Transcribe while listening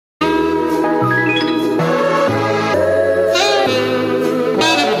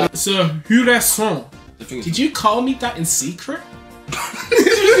So, Huraison. Did you call me that in secret?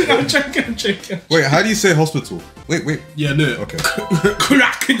 I'm joking. Wait, how do you say hospital? Wait. Yeah, no. Okay.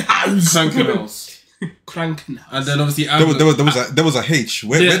 Krankenhaus. Krankenhaus. And then obviously there was a H.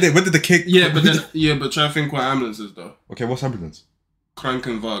 Where did the cake? Yeah, but try to think what ambulance is though. Okay, what's ambulance?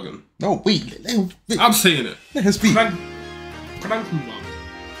 Krankenwagen. No, wait. I'm saying it. Let her speak. Krankenwagen.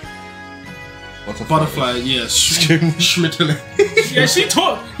 Butterfly, yeah, Schmetterling.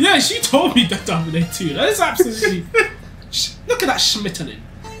 she told me that the other day too. That is absolutely. Look at that Schmetterling.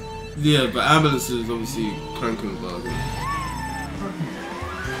 Yeah, but ambulance is obviously Krankenwagen.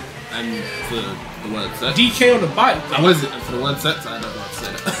 And for the word sex. DK on the bike. What is it? And for the word sex, I don't know how to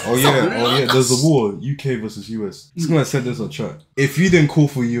say that. Oh yeah. There's a war, UK versus US. It's gonna send this on chat. If you didn't call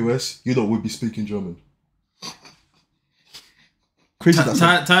for US, you lot would be speaking German. Crazy.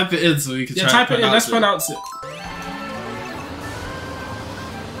 Type it in so we can try. Type it in. Let's pronounce it.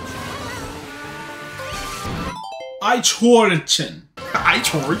 I torched them. I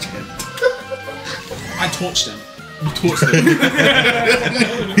torched them. I torched them. You torched them.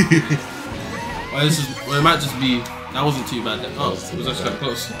 Well, it might just be. That wasn't too bad then. Oh, it was actually kind of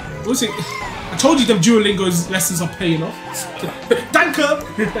close. What's it? I told you them Duolingo lessons are paying off. Danke!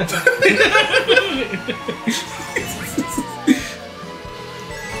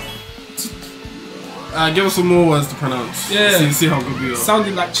 Give us some more words to pronounce. Yeah. See how good we are.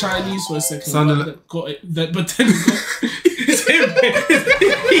 Sounded like Chinese for a second. Sounded like... Got it. But then it's him.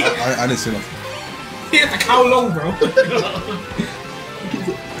 I didn't say nothing. Yeah, like how long, bro?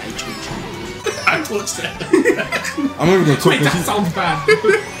 I torched that. I'm not even gonna talk. Wait, that sounds bad.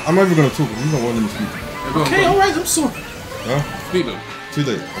 I'm not even gonna talk. He's not wanting to speak. Okay, alright, I'm sorry. Huh? Speak then. Too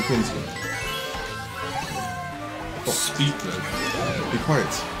late. I'm playing this game. Speak then. Be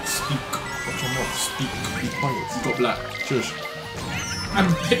quiet. Speak. Watch your mouth. Speak. Be quiet. You got black. Shush. I'm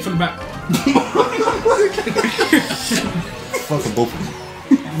hit from the back. Fuck them both of you.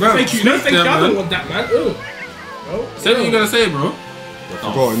 No, thank you. No, thank you. I don't want that, man. Oh. Say what you gonna say, bro. I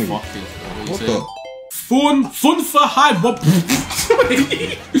forgot anyway. Fuck it. What the? Fun for high bob.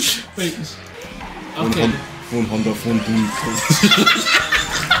 Wait. Okay. Phone Honda, phone dude.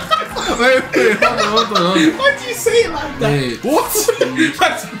 Wait, hold on. Why do you say it like that? Wait. What?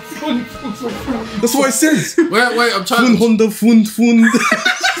 That's fun. That's what it says. Wait, I'm trying. Phone Honda, phone.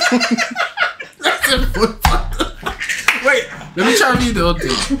 That's a fun. Wait, let me try and read the whole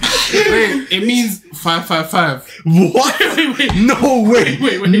thing. Wait, it means 555. What? Wait. No way.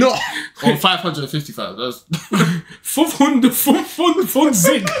 Wait. No. Or 555. That's. Fun zig. Phone Honda, phone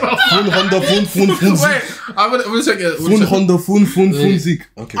zig. Wait, I'm gonna check it. Phone Honda, phone zig.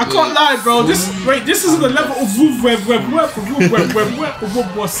 Okay. I can't lie, bro. This is the level of web,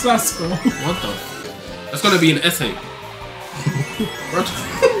 what's that, bro? What the? That's gonna be an essay.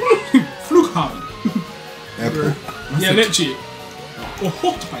 Flughafen. Airport. Yeah, literally. Or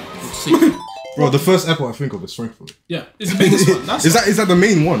Hotbike. Bro, the first airport I think of is Frankfurt. Yeah, it's the biggest one. That's is that the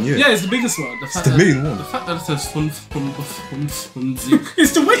main one? Yeah. Yeah, it's the biggest one. It's the main one. The fact that it says fun.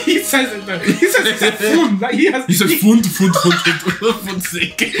 It's the way he says it though. He says it's fun. Like he says fun.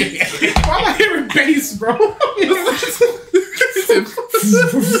 Why am I hearing bass, bro? So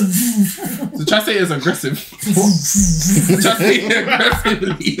try to say it's aggressive. Try to say it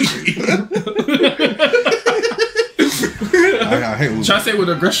aggressively. I hate all try to say it with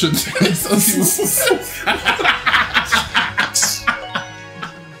aggression.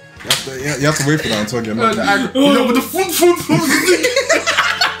 You have to wait for that until I get mad. You know, with the fun.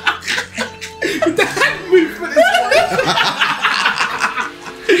 With the hand movement.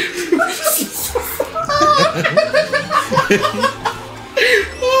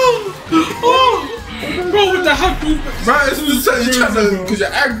 Bro, with the hand movement. Bro, it's because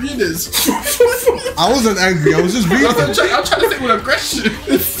you're angry in this. I wasn't angry, I was just reading. I'm trying to say it with aggression.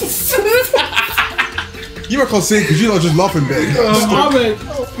 You were can't say because you're not just laughing there.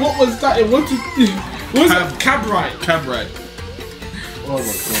 What was that? What was it? Cab ride. Cab ride. Oh my god,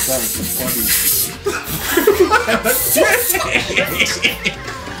 that was so funny.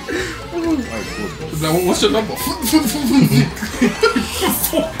 Oh my god. Like, what's your number? 4.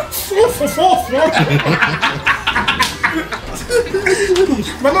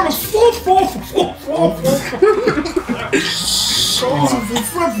 My number's 4.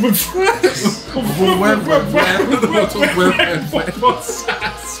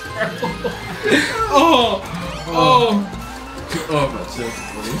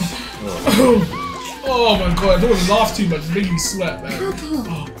 Oh my god, I don't want to laugh too much, it's making me sweat, man.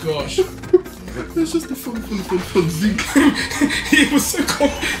 Oh gosh. It's just the fun zig. He was so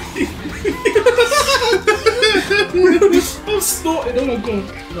cold. I'm snorting. farting. Oh my god.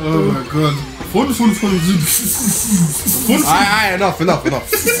 Oh my god. Aye, enough.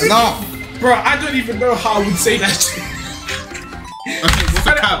 Bro, I don't even know how I would say that shit. Okay, what's a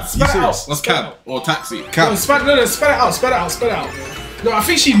cab? Spell it out. What's Spell it cab out. or taxi? Cab. No, spell it out. No, I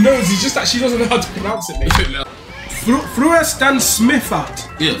think she knows, it's just that she doesn't know how to pronounce it, mate. Flora Stan Smithard.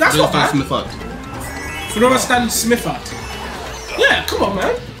 Yeah, that's not bad. Smithard. Flora Stan Smithard. Yeah, come on,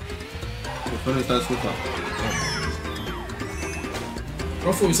 man. Flora Stan Smithard. I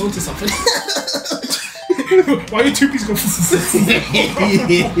thought he was onto something. Why are you two pieces going?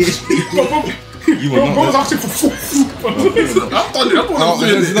 You were Bro was not. asking for I've done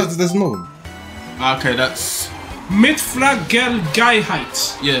it. There's no one. Okay, that's Mitflagelgeilheit.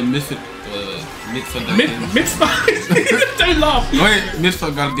 yeah, Midford. Don't laugh. Wait,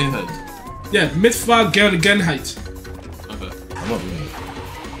 Midford Galgenhead. Yeah, Mitflagelgeilheit. Okay. I'm not doing it.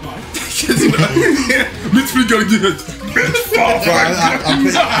 Midford Galgenhead.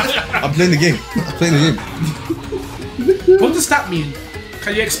 I'm playing the game. What does that mean?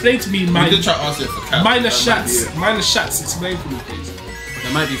 Can you explain to me I did try to ask it for cab. minor shots? Minor shots. Explain to me, please.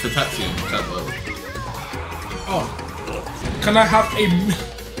 That might be for taxi and cab. Oh, can I have a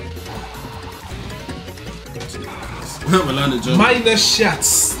We're learning German. minor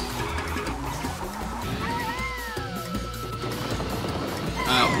shots?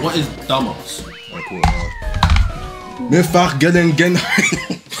 What is Damos? Mehrfach Gelen.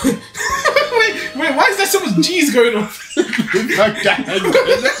 Wait, why is there so much G's going on?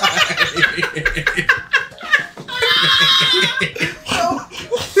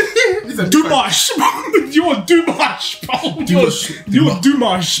 Dumash, you're Dumash, bro. You're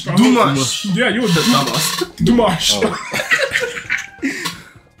Dumash, bro. Dumash. Yeah, you're Damos. Dumash.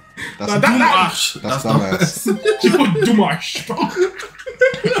 That's Dumash. That's dumbass. You're Dumash, bro.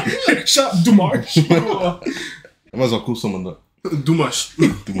 Shut up, Dumash. I might as well call someone that. Dumash.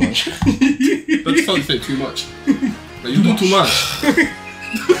 Too much. That's not say too much. Like, you do too much.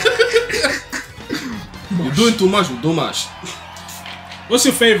 You're doing too much with Dumash. What's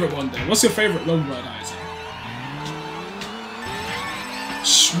your favorite one then? What's your favorite long word, Isaac?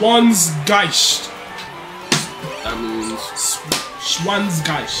 Schwanzgeist. That means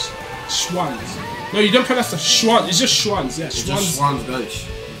Schwanzgeist. Schwanz. No, you don't pronounce the Schwanz. It's just Schwanz. Yeah, just Schwanz. Swan's guys.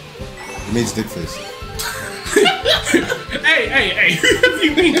 It means dick face. Hey. Who have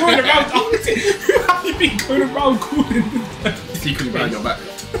you been going around? Who have you been going around calling? Secretly behind your back.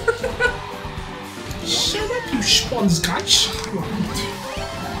 Shut up, you Schwanzgeist.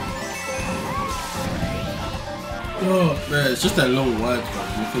 Oh. Man, it's just that long word, bro.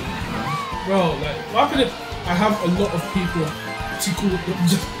 Bro, like, what happened if I have a lot of people to call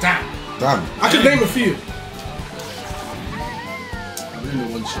just damn? Damn. I could name a few. I really know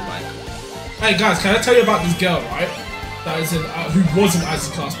one shit like. Hey guys, can I tell you about this girl, right? That is in, who was in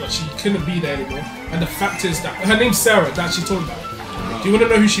Isaac's class, but she couldn't be there anymore. And the fact is that her name's Sarah. That she told about. Do you want to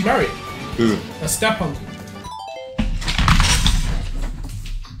know who she married? Who? A STEPUNCLE.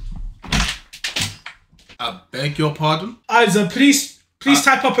 I beg your pardon? Isaac, please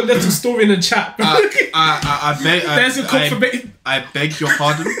type up a little story in the chat. I beg. There's a confirmation. I beg your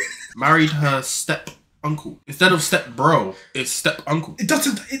pardon. Married her step uncle instead of step bro. It's step uncle. It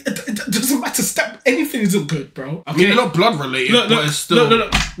doesn't matter. Anything isn't good, bro. Okay. I mean, they're not blood related, but it's still. No.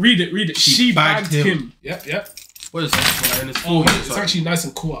 Read it. She bagged him. Yep. What is that? And it's Oh, it's actually nice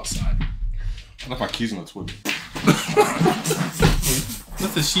and cool outside. I love my keys on the toilet.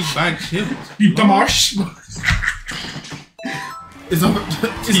 Nothing. She bagged him. You dumbass. It's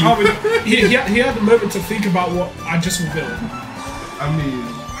he had a moment to think about what I just revealed. I mean,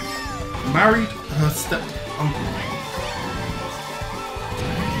 married her step uncle.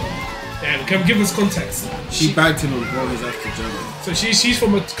 Yeah, can we give us context? She bagged him and brought his ass to Germany. So she's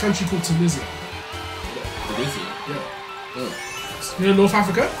from a country called Tunisia. Tunisia? Yeah. Oh. You know North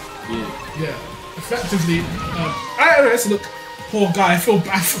Africa? Yeah. Yeah. Effectively, I don't know, let's look. Poor guy, I feel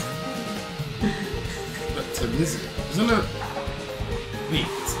bad for him. But Tunisia? Isn't it? Wait,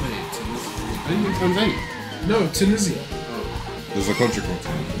 Tunisia. Ain't it Tanzania? No, Tunisia. Oh. There's a country called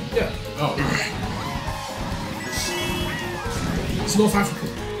Tunisia. Yeah. Oh. It's North Africa.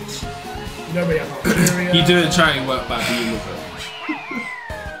 You know where you have Algeria. He didn't try and work by being with her.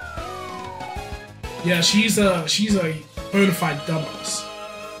 Yeah, she's a bona fide dumbass.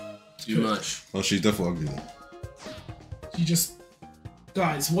 Too much. Oh, she's definitely ugly. She just...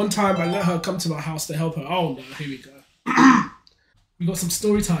 Guys, one time I let her come to my house to help her. Oh no, here we go. We got some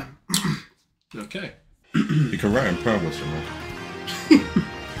story time. Okay. You can write in progress, you know.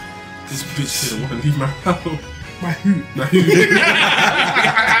 This bitch didn't want to leave my house. My who? My who?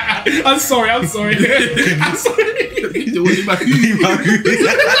 I'm sorry. I'm sorry. I'm sorry. Leave my hood.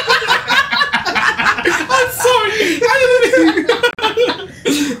 I'm sorry.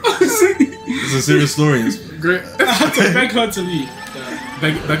 It's a serious story. Great. I had to beg her to leave.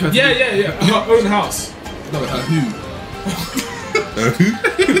 Beg her to Yeah. Her own house. No, her who?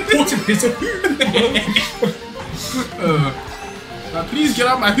 What is it? Please get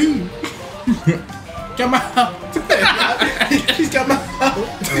out my who. Get my out. Please get my out.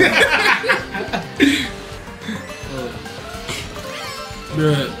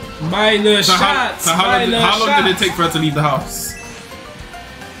 Minor shots. So how long did it take for her to leave the house?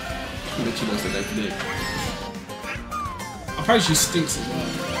 She lost the next day. Apparently she stinks as well.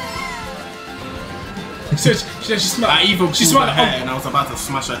 She smelled. I even she pulled smelled her hair and I was about to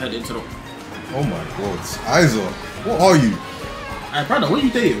smash her head into the. Oh my god. Isa, what are you? Hey brother, what are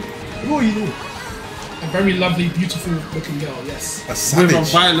you doing? What are you doing? A very lovely, beautiful looking girl, yes. A savage. With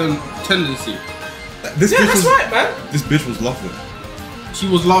a violent tendency. This Yeah, bitch that's was, right, man. This bitch was laughing. She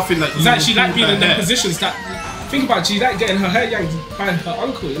was laughing like you. She liked being in her them hair. positions that. Think about it, she liked getting her hair yanked by her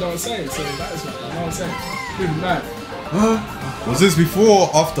uncle, you know what I'm saying? So that is what, you know what I'm saying? Really mad. Was this before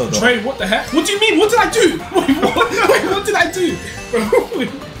or after that? Trey, what the heck? What do you mean? What did I do? Wait, what did I do?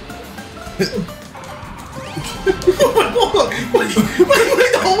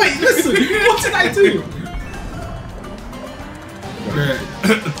 Wait, listen. What did I do?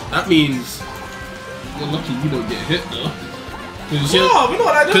 That means you're lucky you don't get hit though. No, we know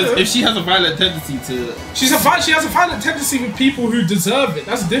what I do. Because if she has a violent tendency to, She has a violent tendency with people who deserve it.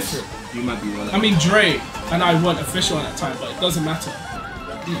 That's different. you might be one. I mean, Dre and I weren't official at that time, but it doesn't matter.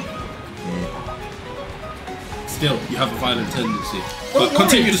 Still, you have a violent tendency. No, But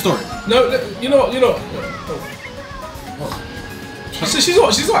continue the story. No, you know. She's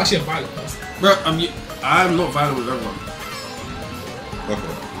not actually a violent person. Bro, I'm not violent with everyone.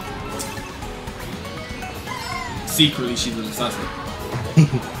 Okay. Secretly, she's an assassin.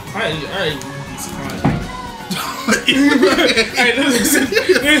 I ain't surprised. Hey, listen.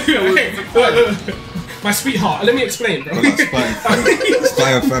 My sweetheart, let me explain, bro.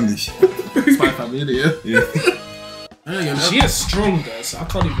 Spy on family. Spy family, yeah. She is strong though, so I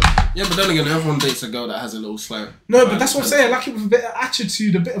can't even. Yeah, but then again, everyone dates a girl that has a little slow. No, but that's what I'm saying. I like it with a bit of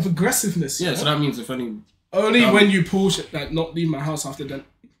attitude, a bit of aggressiveness. Yeah, you so know? that means if any. Only when you pull shit, like not leave my house after that.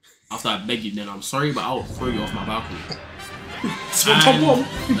 After I beg you, then I'm sorry, but I'll throw you off my balcony. It's on top one.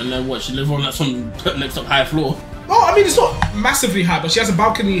 And then what? She live on that some next up high floor. Oh, I mean it's not massively high, but she has a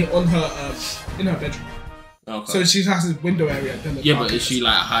balcony on her in her bedroom. Okay. So she has a window area. Then the Yeah, but balcony. is she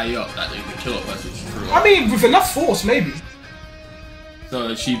like high up that they can kill a person? I mean, with enough force, maybe. So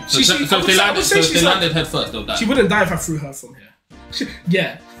if I they would say she's like- landed head first, they'll die. She wouldn't die if I threw her from here.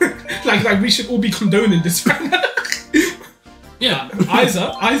 Yeah, like we should all be condoning this right now. Yeah.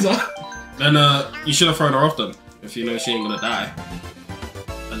 Isa. Then you should have thrown her off then, if you know she ain't gonna die.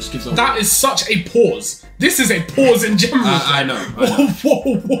 That just gives her. That is such a pause. This is a pause in general. I know.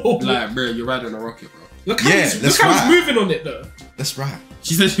 Whoa. Like, bro, you're riding a rocket, bro. Look how Yeah, he's that's look how right. he's moving on it though. That's right.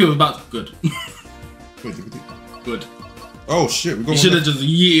 She said she was about to. Good. Good. Oh shit, we got You should have just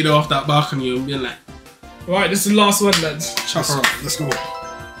yeeted her off that balcony and been like, Right, this is the last one, lads. chuck her off. Let's go.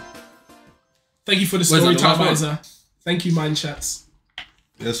 Thank you for the Where's story that, the time, last Isa. Thank you, Mind Chats.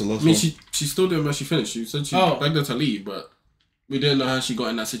 Yeah, that's the last I mean, one. she still didn't when she finished. She said she begged her to leave, but we didn't know how she got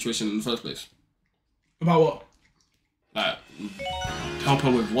in that situation in the first place. About what? Like, help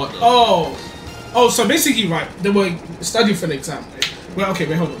her with what though? Oh, so basically, right, they were studying for an exam, right? Well, okay,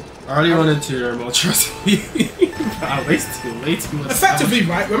 wait, hold on. I already run into your more trust me. I wasted way too much. Effectively,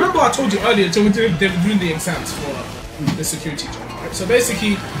 right, remember I told you earlier, they were doing the exams for the security job, right? So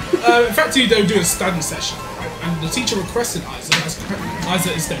basically, effectively, they were doing a study session, right? And the teacher requested Isa,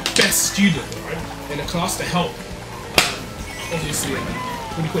 Isa is the best student, right, in the class to help, obviously,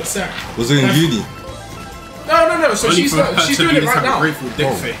 what do you call it, Sarah? Was it in uni? No, so she's doing it right now. Grateful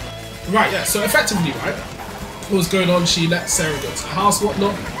dick face. Right, yeah, so effectively, right, what was going on, she let Sarah go to the house,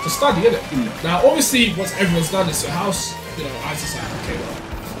 whatnot, to study, innit? Now, obviously, once everyone's done this to the house, you know, Isaac's like, okay,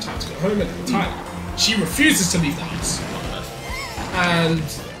 well, time to go home at the time. She refuses to leave the house. And,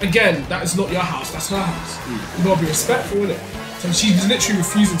 again, that is not your house, that's her house. You gotta be respectful, innit? So she's literally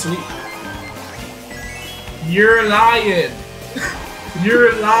refusing to leave. You're lying.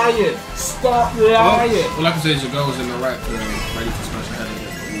 You're lying. Stop lying. Well, like I said, your girl was in the right for ready to smash her head again.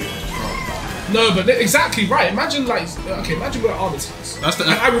 No, but exactly right. Imagine imagine we're at Armin's house. That's the.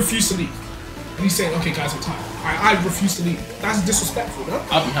 I refuse to leave. And he's saying, okay, guys, I'm tired. I refuse to leave. That's disrespectful, no?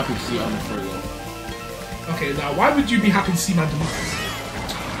 I'll be happy to see Armin for you. Okay, now why would you be happy to see my demise?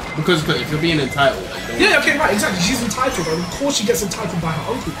 Because if you're being entitled, like, Yeah, okay, right, exactly. She's entitled, and of course she gets entitled by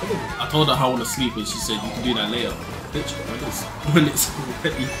her uncle, probably. I told her how I want to sleep, and she said you can do that later. Bitch, when it's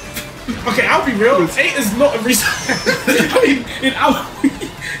ready. Okay, I'll be real. 8 is not a reason.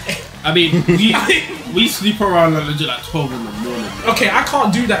 I mean, we sleep around like 12 in the morning. Okay, I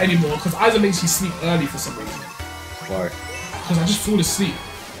can't do that anymore because Isa makes me sleep early for some reason. Why? Because I just fall asleep.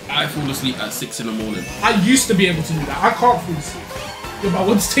 I fall asleep at 6 in the morning. I used to be able to do that. I can't fall asleep. Yeah, but I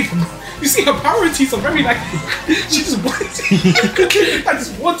want to take a nap. You see, her priorities are very like. She just wants. I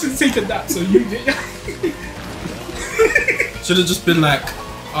just wanted to take a nap, so you did. Should have just been like,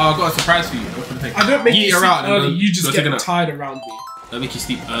 oh, I got a surprise for you. I don't make you sleep around early. You just get taking tired around me. I don't make you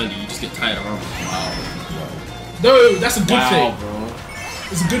sleep early. You just get tired around me. Wow. No, that's a good thing. Bro.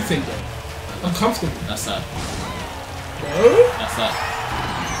 It's a good thing, though. I'm comfortable. That's sad. No? That's sad.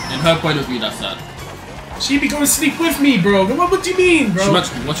 In her point of view, that's sad. She be going to sleep with me, bro. What do you mean, bro? She might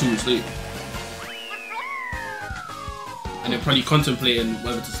be watching you sleep. And then probably contemplating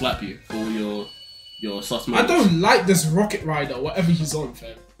whether to slap you for your sus moments. I don't like this rocket rider, whatever he's on,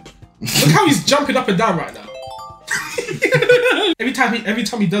 fam. Look how he's jumping up and down right now. every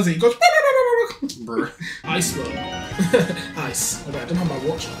time he does it, he goes. Bruh. Ice, bro. Ice. Oh, wait, I don't have my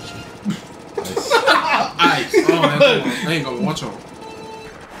watch on. Ice. Oh, I ain't got my watch on.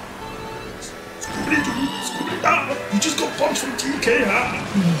 You just got bumped from 2K, huh?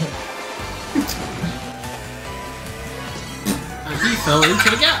 And he fell into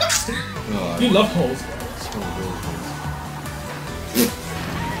the gap. You love holes, bro.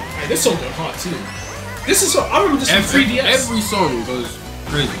 Hey, this song goes hard too. This is so. I remember this from 3DS. Every song goes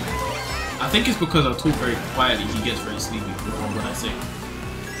crazy. I think it's because I talk very quietly. He gets very sleepy from what I say.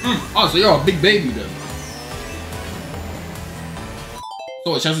 Oh, so you're a big baby then?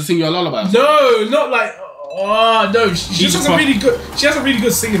 So she has to sing you a lullaby? No, not like. Oh no, she has a really good. She has a really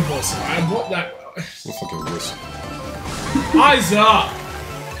good singing voice, man. What that? What fucking voice? Eyes up.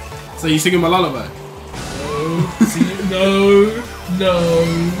 So you singing my lullaby? No.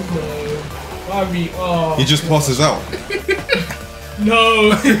 I mean, oh. He just passes out.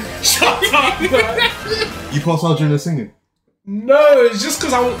 No, shut up, man. You pass out during the singing? No, it's just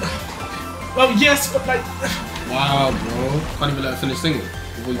because I was. Well, yes, but like. Wow, bro. Can't even let her finish singing.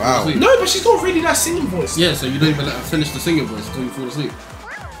 Wow. No, but she's got a really nice singing voice. Yeah, so you don't even let her finish the singing voice until you fall asleep.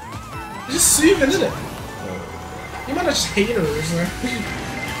 It's just soothing, isn't it? You might not just hate her, isn't it?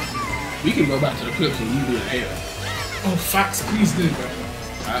 We can go back to the clips and you do it here. Oh, facts, please do, bro.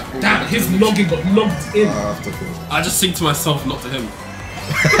 Right, cool. Damn, his noggin got logged in. I just sing to myself, not to him.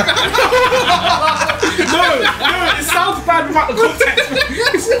 No, it sounds bad without the context.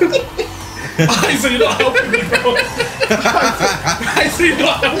 So you're not helping me, bro. So you're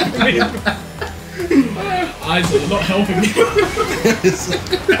not helping me. So you're not helping me.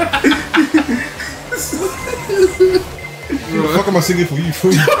 What the fuck am I singing for you?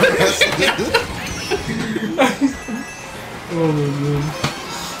 Oh my god.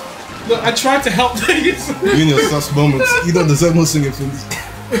 Look, I tried to help you. You in your sus moments. You don't deserve no singing things.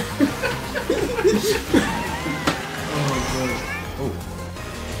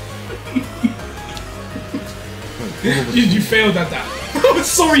 You failed at that. Oh,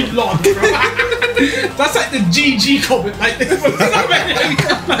 sorry, Lord. That's like the GG comment. Like,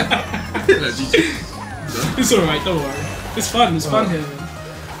 it's alright, don't worry. It's fun. It's fun here, man.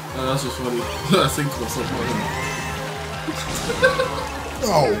 Oh, that's just funny. I sing to myself.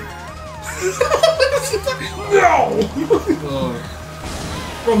 No. No! Oh.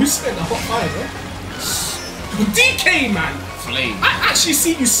 Bro, who spent the hot fire, bro? DK, man! Flame. I actually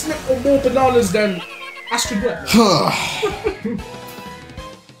see you snip on more bananas than Astrid Wet.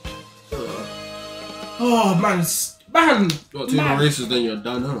 Oh, man. Man! Got 2 more races, then you're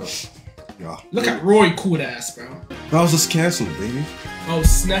done, huh? Yeah. Look at Roy, cool ass, bro. That was just cancelled, baby. Oh,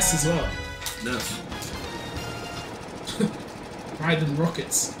 SNES as well. Yes. Riding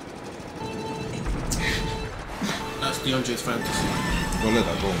rockets. That's DeAndre's fantasy. Don't let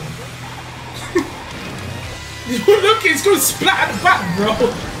that go. Look, it's going to splat at the back, bro.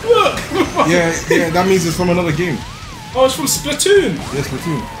 Look. Yeah, that means it's from another game. Oh, it's from Splatoon. Yes,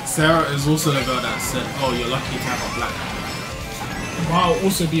 Splatoon. Sarah is also the girl that said, "Oh, you're lucky to have a black man." While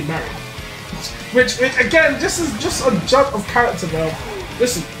also being married. Which again, this is just a jump of character, bro.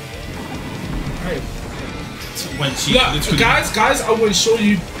 Listen. Right. When she guys, I will show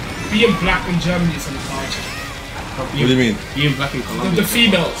you being black in Germany is an advantage. What do you mean? Being black in Colombia. The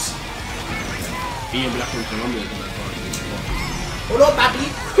females. Being black in Colombia is an advantage. Hold on, papi.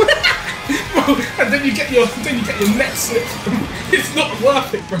 And then you get your neck slit. It's not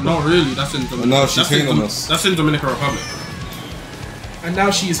worth it, bro. Not really. That's in Dominican. No, she's hating on us. That's in Dominican Republic. and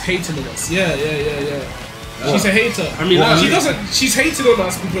now she is hating on us. Yeah. She's a hater. I mean, she doesn't. She's hating on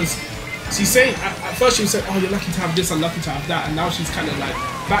us because she's saying at first she was saying, "Oh, you're lucky to have this, I'm lucky to have that," and now she's kind of like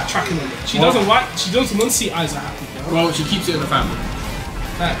backtracking on it. She doesn't want to see Isa happy. Bro. Well, she keeps it in the family.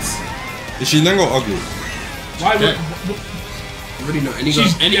 That's. Is she then got ugly? Why would? Really not. Any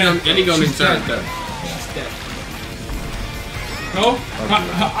girl named Sarah is dead. She's dead. No,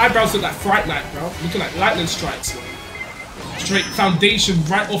 her eyebrows look like Fright Night, bro. Looking like lightning strikes. Man. Straight foundation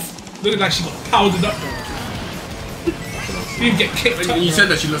right off. Looking like she got powdered up, bro. Didn't even get kicked up. You said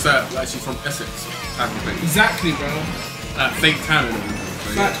that she looks like she's from Essex, type of thing. Exactly, bro. Fake tan and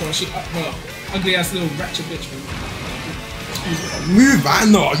everything. Fact, bro. She, ugly ass little ratchet bitch, man. Move, I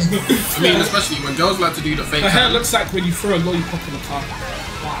know. I mean, especially when girls like to do the fake Her hair tan. looks like when you throw a lollipop in a car.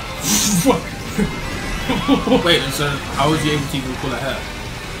 Wow. Wait, so how was you able to even pull her hair?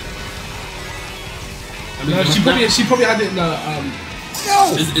 I mean, No, she probably had it in the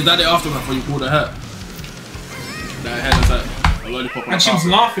Is that the aftermath when you pulled her hair? That her hair was like a lollipop. and she was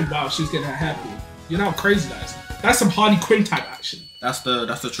laughing while she was getting her hair pulled. You know how crazy that is. That's some Harley Quinn type action. That's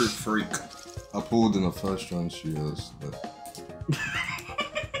the truth, freak. I pulled in the first round. She was.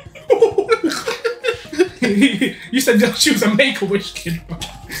 You said that she was a Make-A-Wish kid. Bro.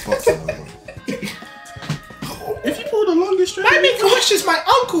 Fuck that, bro. If you pull the longest string, My Make-A-Wish is my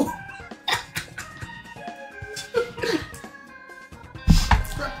uncle.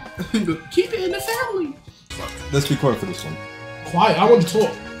 keep it in the family. Let's be quiet for this one. Quiet, I want to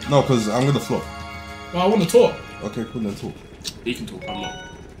talk. No, because I'm gonna flop. Well, I want to talk. Okay, cool, then talk. You can talk, I'm not.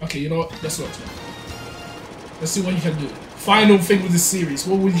 Okay, you know what? Let's not talk. Let's see what you can do. Final thing with this series.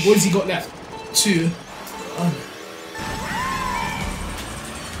 What has he got left? 2.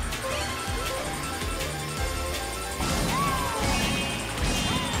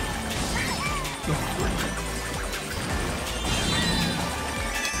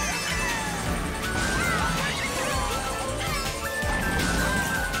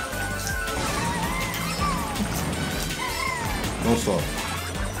 Don't stop.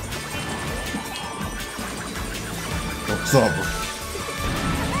 Don't stop, bro.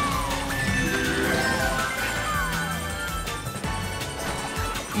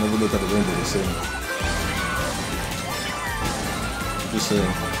 Never look at the rainbow the same. Just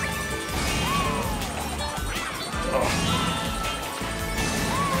saying.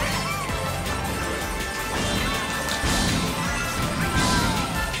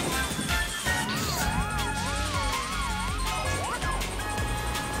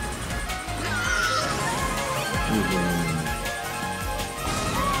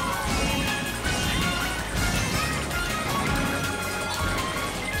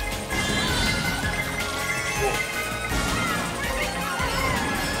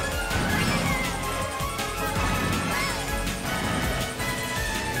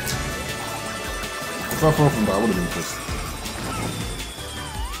 If I fall from that, I would have been pissed.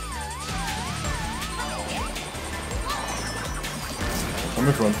 I'm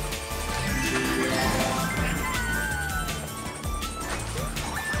in front.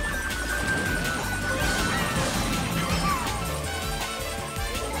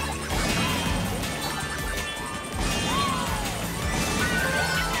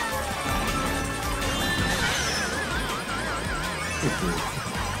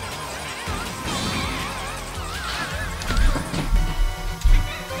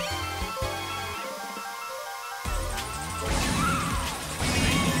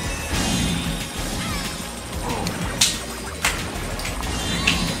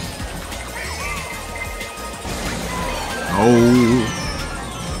 Oh.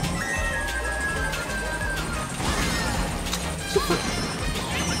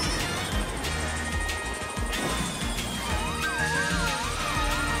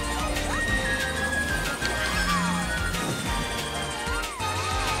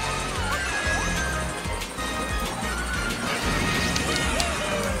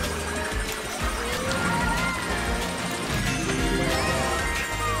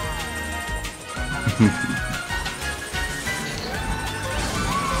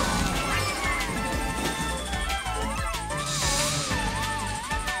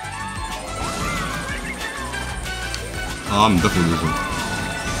 I'm definitely losing.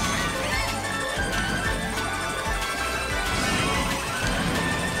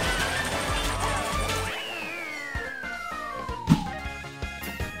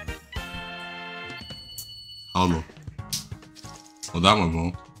 How long? Oh, that one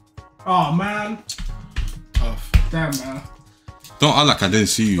wrong. Oh man. Tough. Damn man. Don't act like I didn't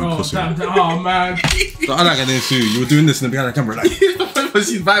see you, Bro, pussy. damn, oh man. Don't act like I didn't see you. You were doing this in the behind the camera, like.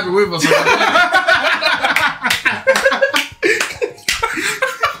 She's vibing with us.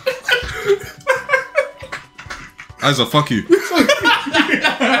 Isa, fuck you. You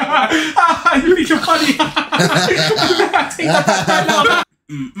think you're funny? Take that back right now.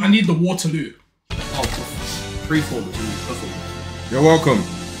 I need the Waterloo. Oh, freeform. You're welcome.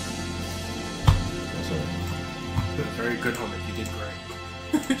 Very good, Homer. You did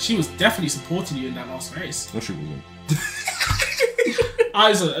great. She was definitely supporting you in that last race. No, she wasn't.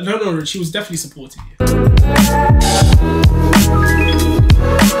 Isa, no, she was definitely supporting you.